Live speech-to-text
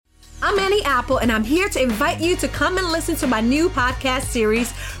I'm Annie Apple, and I'm here to invite you to come and listen to my new podcast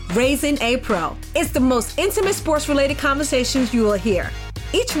series, Raising a Pro. It's the most intimate sports-related conversations you will hear.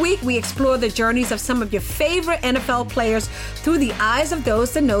 Each week, we explore the journeys of some of your favorite NFL players through the eyes of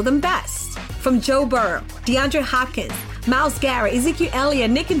those that know them best. From Joe Burrow, DeAndre Hopkins, Myles Garrett, Ezekiel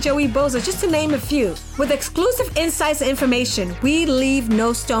Elliott, Nick and Joey Bosa, just to name a few. With exclusive insights and information, we leave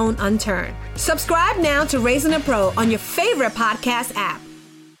no stone unturned. Subscribe now to Raising a Pro on your favorite podcast app.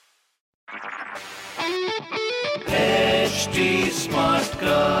 HT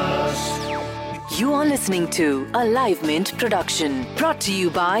Smartcast. You are listening to a Live Mint production brought to you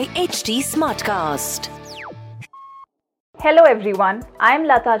by HT Smartcast. Hello everyone, I am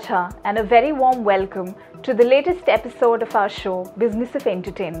Lata Jha and a very warm welcome to the latest episode of our show, Business of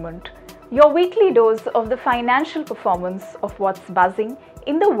Entertainment, your weekly dose of the financial performance of what's buzzing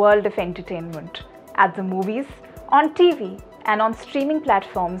in the world of entertainment, at the movies, on TV and on streaming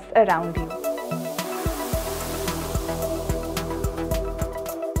platforms around you.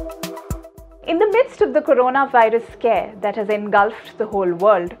 In the midst of the coronavirus scare that has engulfed the whole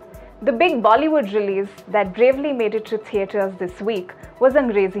world, the big Bollywood release that bravely made it to theatres this week was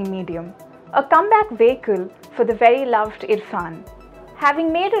Angrezi Medium, a comeback vehicle for the very loved Irfan.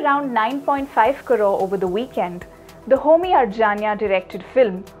 Having made around 9.5 crore over the weekend, the Homi Arjania directed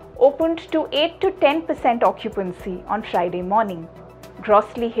film opened to 8 to 10% occupancy on Friday morning,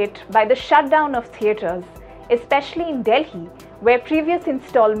 grossly hit by the shutdown of theatres, especially in Delhi, where previous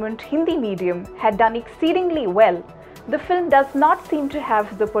installment Hindi Medium had done exceedingly well. The film does not seem to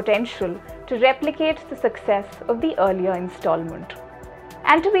have the potential to replicate the success of the earlier installment.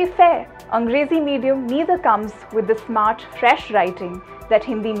 And to be fair, Angrezi Medium neither comes with the smart, fresh writing that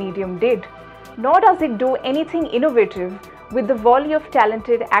Hindi Medium did, nor does it do anything innovative with the volley of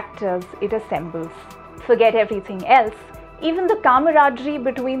talented actors it assembles. Forget everything else, even the camaraderie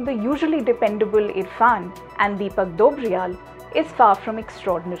between the usually dependable Irfan and Deepak Dobriyal is far from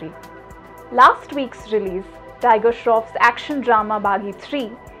extraordinary. Last week's release, Tiger Shroff's action drama Baghi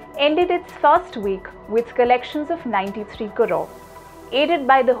 3 ended its first week with collections of 93 crore, aided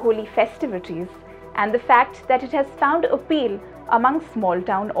by the holy festivities and the fact that it has found appeal among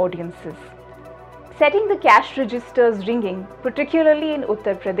small-town audiences. Setting the cash registers ringing, particularly in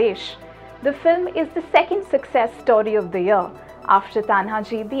Uttar Pradesh, the film is the second success story of the year after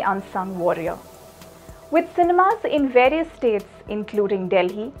Tanhaji the Unsung Warrior. With cinemas in various states including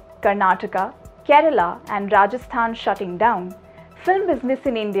Delhi, Karnataka, Kerala and Rajasthan shutting down, film business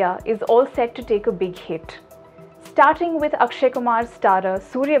in India is all set to take a big hit. Starting with Akshay Kumar's starrer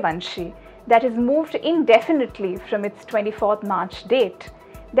Suryavanshi that is moved indefinitely from its 24th March date,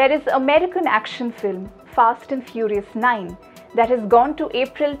 there is American action film Fast and Furious 9 that has gone to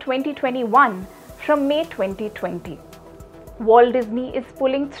April 2021 from May 2020. Walt Disney is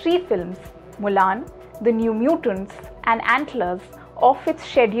pulling 3 films, Mulan, The New Mutants and Antlers, off its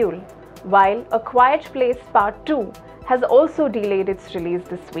schedule, while A Quiet Place Part 2 has also delayed its release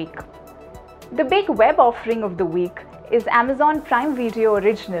this week. The big web offering of the week is Amazon Prime Video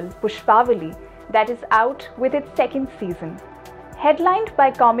original Pushpavali that is out with its second season. Headlined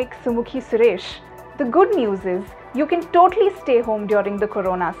by comic Sumukhi Suresh, the good news is you can totally stay home during the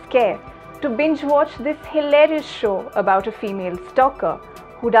corona scare to binge watch this hilarious show about a female stalker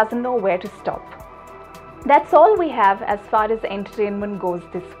who doesn't know where to stop. That's all we have as far as entertainment goes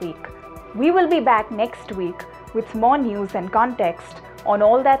this week. We will be back next week with more news and context on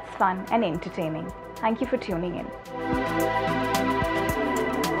all that's fun and entertaining. Thank you for tuning in.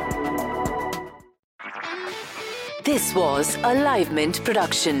 This was a Live Mint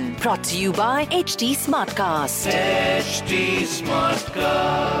production brought to you by HT Smartcast. HT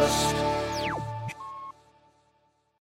Smartcast.